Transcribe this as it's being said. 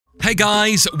Hey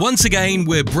guys, once again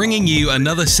we're bringing you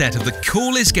another set of the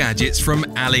coolest gadgets from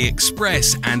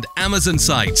Aliexpress and Amazon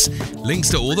sites. Links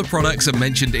to all the products are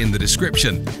mentioned in the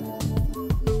description.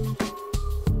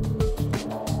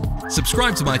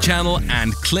 Subscribe to my channel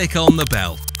and click on the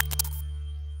bell.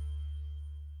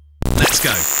 Let's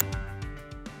go!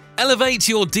 Elevate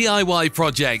your DIY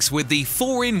projects with the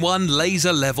 4-in-1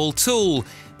 laser level tool.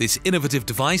 This innovative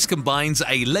device combines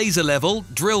a laser level,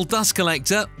 drill dust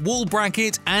collector, wall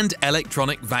bracket and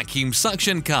electronic vacuum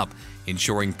suction cup,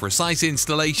 ensuring precise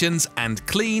installations and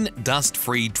clean,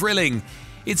 dust-free drilling.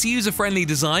 Its user-friendly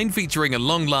design, featuring a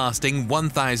long-lasting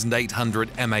 1800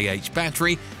 mAh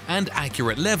battery and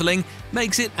accurate leveling,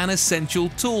 makes it an essential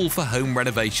tool for home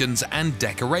renovations and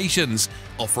decorations,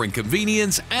 offering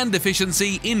convenience and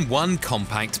efficiency in one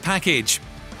compact package.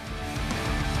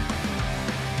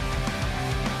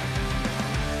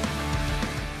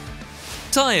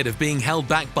 Tired of being held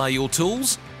back by your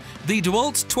tools? The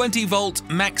DeWALT 20-volt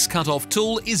max cutoff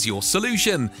tool is your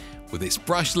solution. With its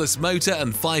brushless motor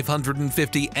and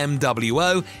 550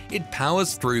 MWO, it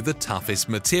powers through the toughest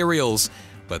materials.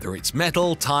 Whether it's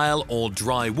metal, tile or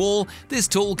drywall, this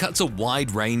tool cuts a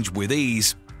wide range with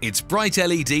ease. Its bright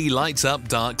LED lights up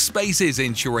dark spaces,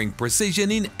 ensuring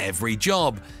precision in every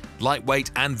job.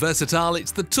 Lightweight and versatile,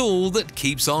 it's the tool that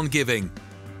keeps on giving.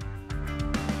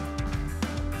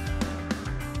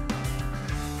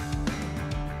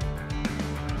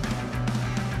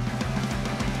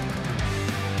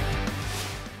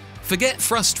 Forget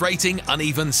frustrating,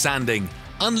 uneven sanding.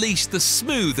 Unleash the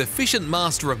smooth, efficient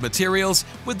master of materials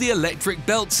with the electric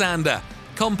belt sander.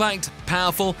 Compact,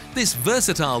 powerful, this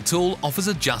versatile tool offers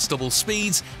adjustable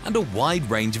speeds and a wide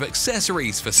range of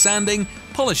accessories for sanding,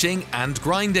 polishing and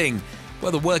grinding.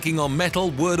 Whether working on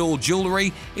metal, wood or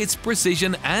jewelry, its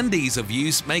precision and ease of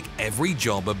use make every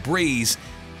job a breeze.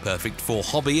 Perfect for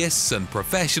hobbyists and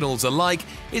professionals alike,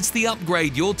 it's the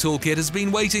upgrade your toolkit has been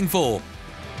waiting for.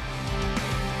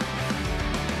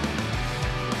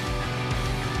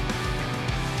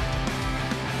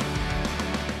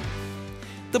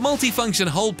 The Multifunction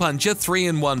Hole Puncher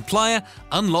 3-in-1 plier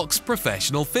unlocks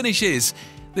professional finishes.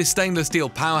 This stainless steel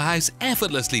powerhouse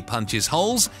effortlessly punches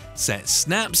holes, sets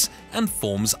snaps, and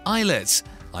forms eyelets.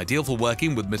 Ideal for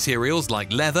working with materials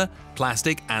like leather,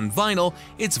 plastic, and vinyl,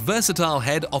 its versatile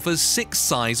head offers 6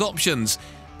 size options.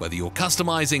 Whether you're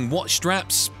customizing watch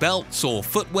straps, belts, or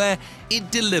footwear, it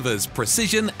delivers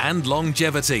precision and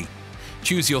longevity.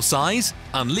 Choose your size,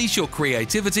 unleash your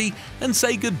creativity, and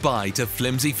say goodbye to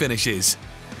flimsy finishes.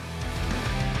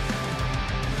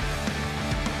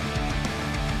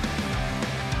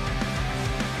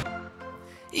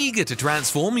 Eager to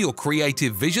transform your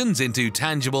creative visions into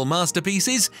tangible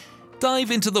masterpieces?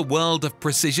 Dive into the world of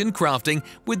precision crafting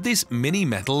with this mini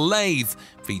metal lathe,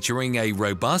 featuring a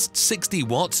robust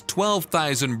 60-watt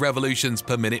 12,000 revolutions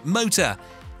per minute motor.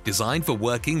 Designed for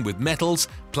working with metals,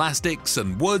 plastics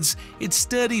and woods, its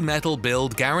sturdy metal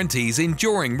build guarantees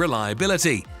enduring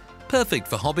reliability. Perfect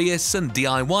for hobbyists and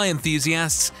DIY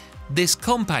enthusiasts, this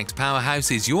compact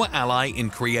powerhouse is your ally in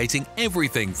creating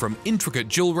everything from intricate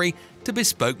jewelry to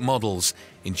bespoke models,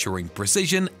 ensuring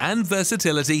precision and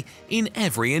versatility in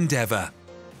every endeavor.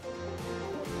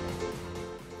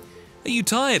 Are you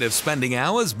tired of spending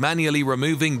hours manually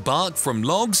removing bark from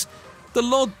logs? The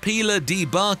Log Peeler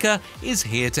Debarker is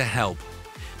here to help.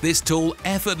 This tool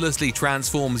effortlessly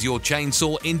transforms your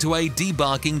chainsaw into a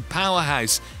debarking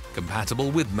powerhouse,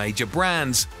 compatible with major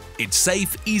brands. Its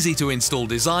safe, easy-to-install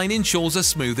design ensures a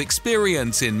smooth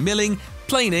experience in milling,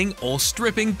 planing or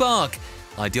stripping bark.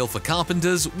 Ideal for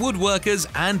carpenters, woodworkers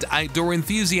and outdoor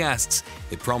enthusiasts,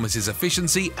 it promises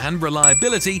efficiency and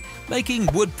reliability, making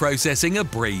wood processing a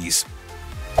breeze.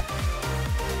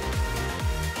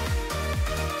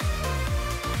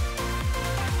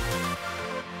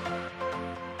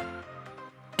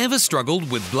 Ever struggled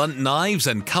with blunt knives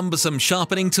and cumbersome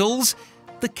sharpening tools?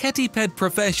 The Ketiped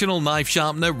Professional Knife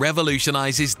Sharpener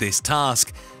revolutionizes this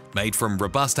task. Made from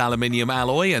robust aluminium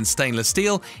alloy and stainless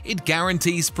steel, it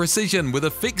guarantees precision with a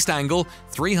fixed angle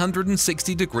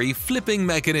 360-degree flipping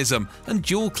mechanism and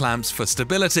dual clamps for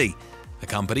stability.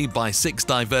 Accompanied by 6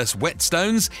 diverse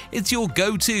whetstones, it's your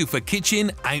go-to for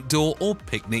kitchen, outdoor or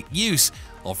picnic use,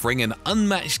 offering an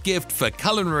unmatched gift for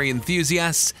culinary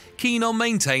enthusiasts keen on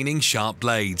maintaining sharp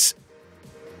blades.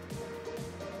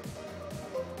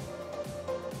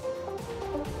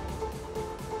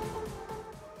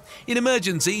 In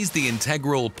emergencies, the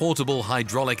integral portable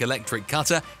hydraulic electric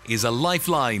cutter is a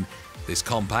lifeline. This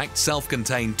compact,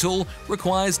 self-contained tool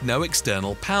requires no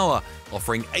external power,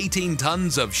 offering 18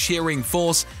 tons of shearing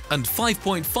force and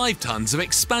 5.5 tons of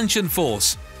expansion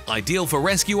force. Ideal for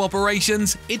rescue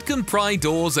operations, it can pry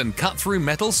doors and cut through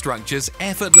metal structures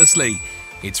effortlessly.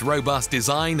 Its robust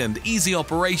design and easy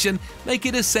operation make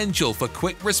it essential for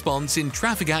quick response in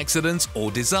traffic accidents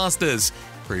or disasters,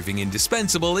 proving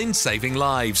indispensable in saving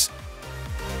lives.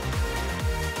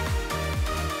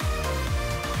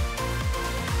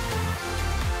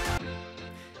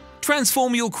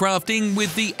 Transform your crafting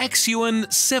with the Xiaomi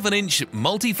 7-inch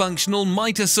multifunctional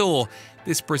miter saw.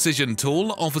 This precision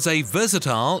tool offers a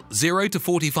versatile 0 to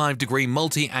 45 degree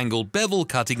multi-angle bevel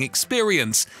cutting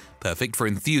experience, perfect for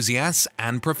enthusiasts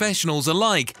and professionals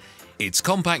alike. Its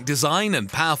compact design and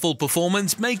powerful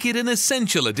performance make it an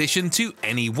essential addition to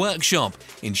any workshop,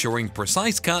 ensuring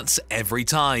precise cuts every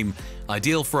time.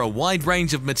 Ideal for a wide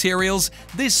range of materials,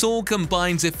 this saw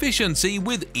combines efficiency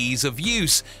with ease of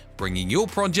use, bringing your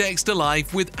projects to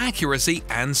life with accuracy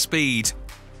and speed.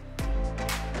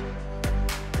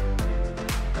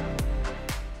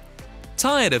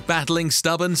 Tired of battling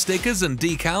stubborn stickers and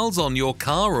decals on your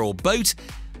car or boat?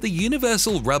 The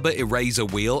universal rubber eraser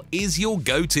wheel is your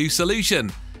go-to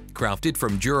solution. Crafted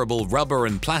from durable rubber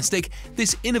and plastic,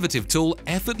 this innovative tool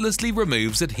effortlessly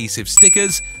removes adhesive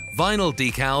stickers, vinyl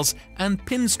decals, and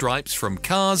pinstripes from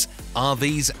cars,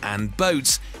 RVs, and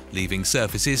boats, leaving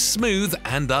surfaces smooth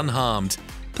and unharmed.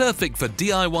 Perfect for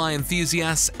DIY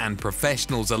enthusiasts and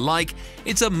professionals alike,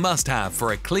 it's a must-have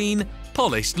for a clean,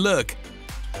 polished look.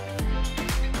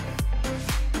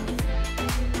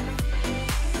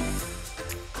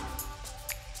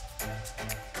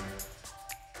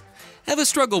 Ever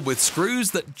struggled with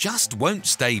screws that just won't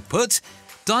stay put?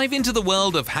 Dive into the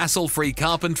world of hassle-free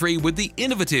carpentry with the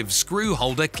innovative screw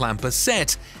holder clamper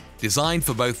set. Designed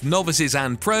for both novices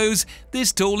and pros,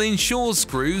 this tool ensures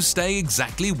screws stay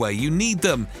exactly where you need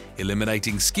them,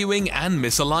 eliminating skewing and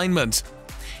misalignment.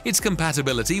 Its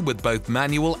compatibility with both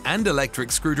manual and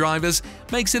electric screwdrivers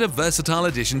makes it a versatile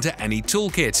addition to any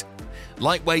toolkit.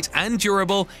 Lightweight and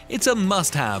durable, it's a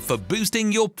must-have for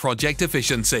boosting your project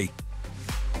efficiency.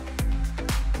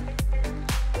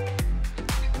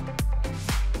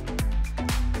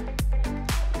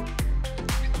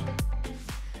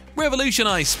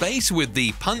 Revolutionize space with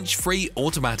the punch-free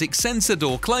automatic sensor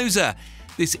door closer.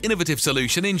 This innovative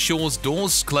solution ensures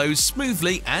doors close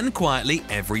smoothly and quietly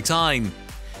every time.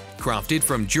 Crafted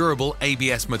from durable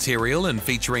ABS material and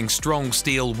featuring strong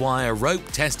steel wire rope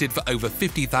tested for over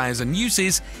 50,000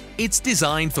 uses, it's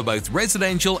designed for both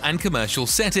residential and commercial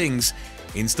settings.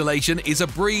 Installation is a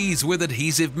breeze with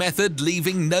adhesive method,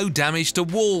 leaving no damage to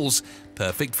walls.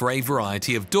 Perfect for a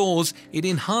variety of doors, it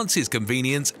enhances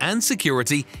convenience and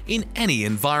security in any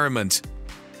environment.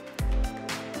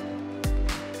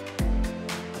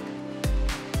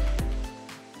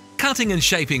 Cutting and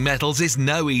shaping metals is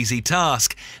no easy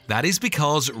task. That is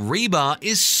because rebar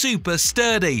is super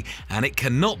sturdy and it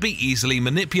cannot be easily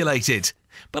manipulated.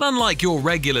 But unlike your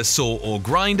regular saw or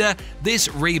grinder, this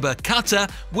rebar cutter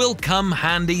will come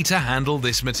handy to handle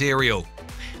this material.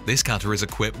 This cutter is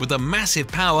equipped with a massive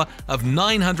power of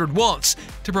 900 watts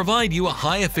to provide you a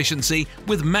high efficiency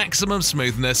with maximum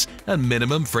smoothness and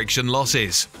minimum friction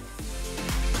losses.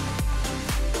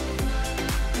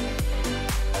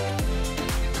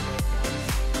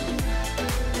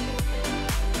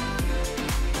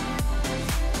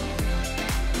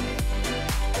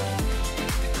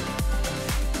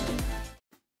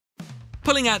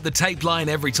 Pulling out the tape line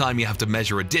every time you have to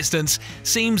measure a distance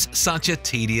seems such a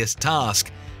tedious task.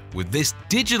 With this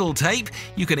digital tape,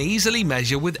 you can easily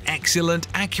measure with excellent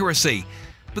accuracy.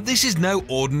 But this is no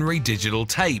ordinary digital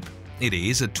tape. It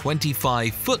is a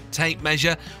 25-foot tape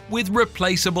measure with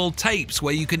replaceable tapes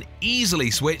where you can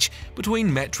easily switch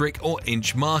between metric or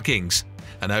inch markings.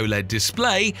 An OLED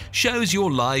display shows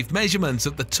your live measurements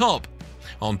at the top.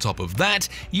 On top of that,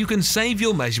 you can save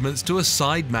your measurements to a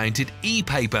side-mounted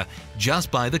e-paper just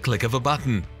by the click of a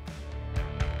button.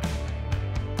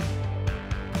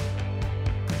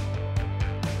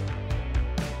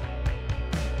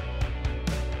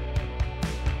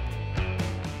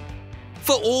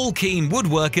 For all keen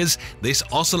woodworkers, this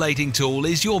oscillating tool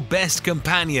is your best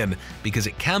companion because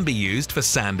it can be used for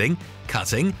sanding,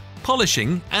 cutting,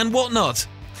 polishing, and whatnot.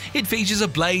 It features a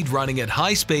blade running at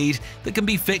high speed that can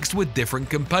be fixed with different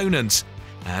components,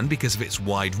 and because of its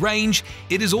wide range,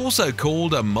 it is also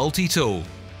called a multi-tool.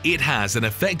 It has an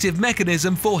effective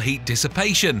mechanism for heat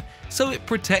dissipation, so it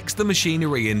protects the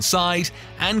machinery inside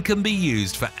and can be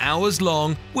used for hours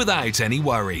long without any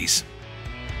worries.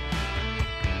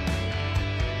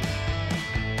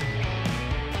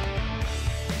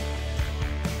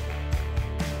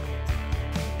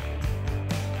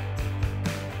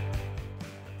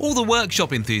 All the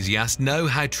workshop enthusiasts know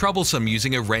how troublesome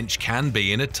using a wrench can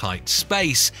be in a tight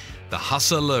space. The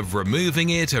hustle of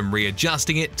removing it and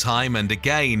readjusting it time and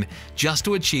again just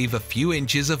to achieve a few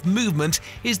inches of movement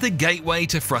is the gateway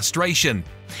to frustration.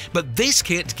 But this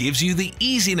kit gives you the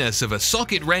easiness of a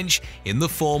socket wrench in the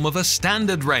form of a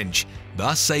standard wrench,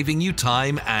 thus saving you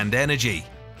time and energy.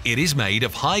 It is made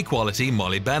of high-quality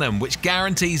molybdenum, which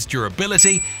guarantees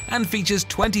durability and features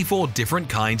 24 different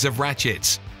kinds of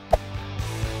ratchets.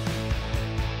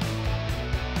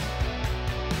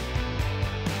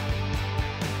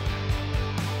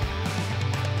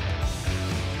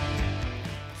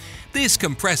 This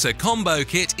Compressor Combo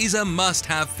Kit is a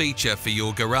must-have feature for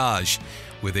your garage.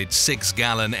 With its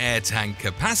 6-gallon air tank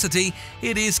capacity,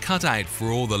 it is cut out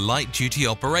for all the light-duty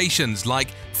operations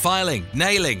like filing,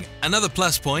 nailing. Another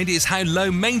plus point is how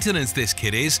low maintenance this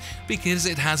kit is because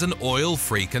it has an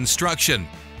oil-free construction.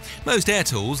 Most air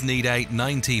tools need a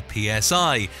 90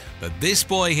 psi, but this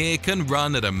boy here can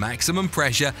run at a maximum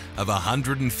pressure of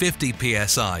 150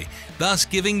 psi, thus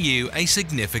giving you a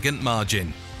significant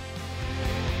margin.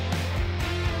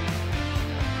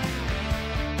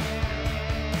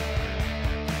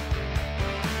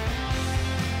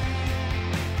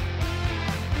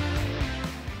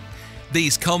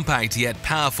 These compact yet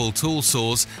powerful tool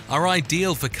saws are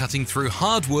ideal for cutting through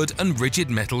hardwood and rigid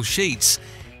metal sheets.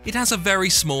 It has a very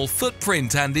small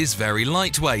footprint and is very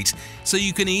lightweight, so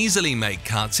you can easily make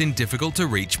cuts in difficult to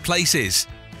reach places.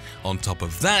 On top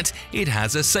of that, it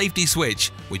has a safety switch,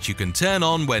 which you can turn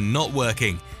on when not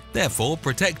working, therefore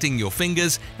protecting your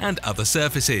fingers and other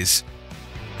surfaces.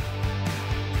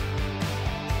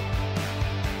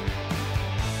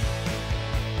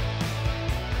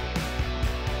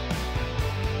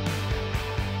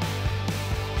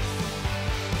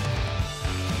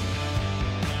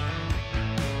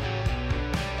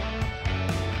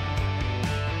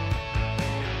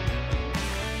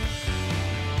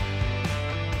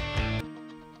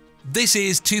 This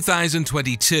is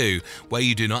 2022, where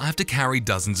you do not have to carry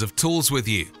dozens of tools with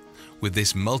you. With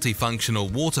this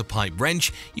multifunctional water pipe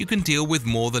wrench, you can deal with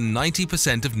more than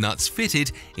 90% of nuts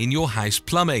fitted in your house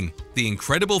plumbing. The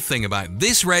incredible thing about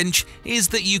this wrench is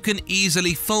that you can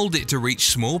easily fold it to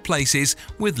reach small places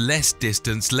with less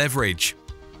distance leverage.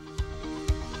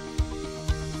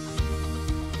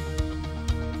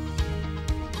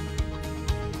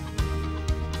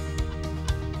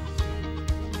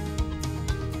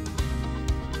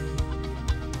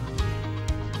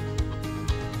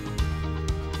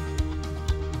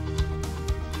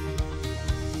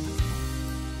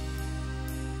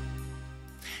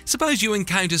 Suppose you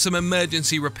encounter some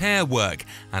emergency repair work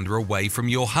and are away from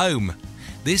your home.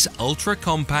 This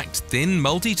ultra-compact thin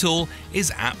multi-tool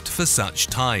is apt for such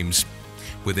times.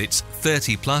 With its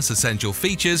 30+ essential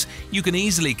features, you can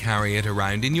easily carry it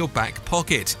around in your back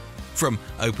pocket. From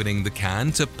opening the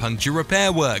can to puncture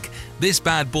repair work, this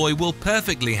bad boy will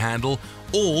perfectly handle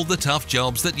all the tough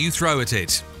jobs that you throw at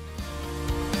it.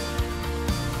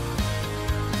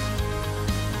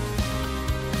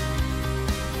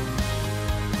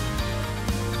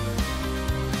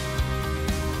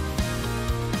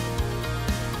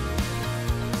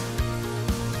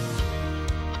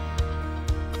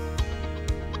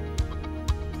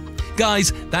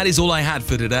 Guys, that is all I had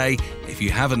for today. If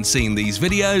you haven't seen these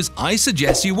videos, I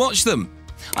suggest you watch them.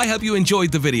 I hope you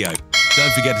enjoyed the video.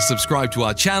 Don't forget to subscribe to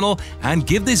our channel and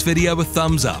give this video a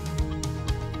thumbs up.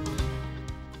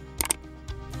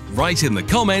 Write in the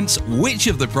comments which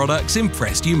of the products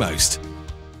impressed you most.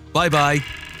 Bye bye.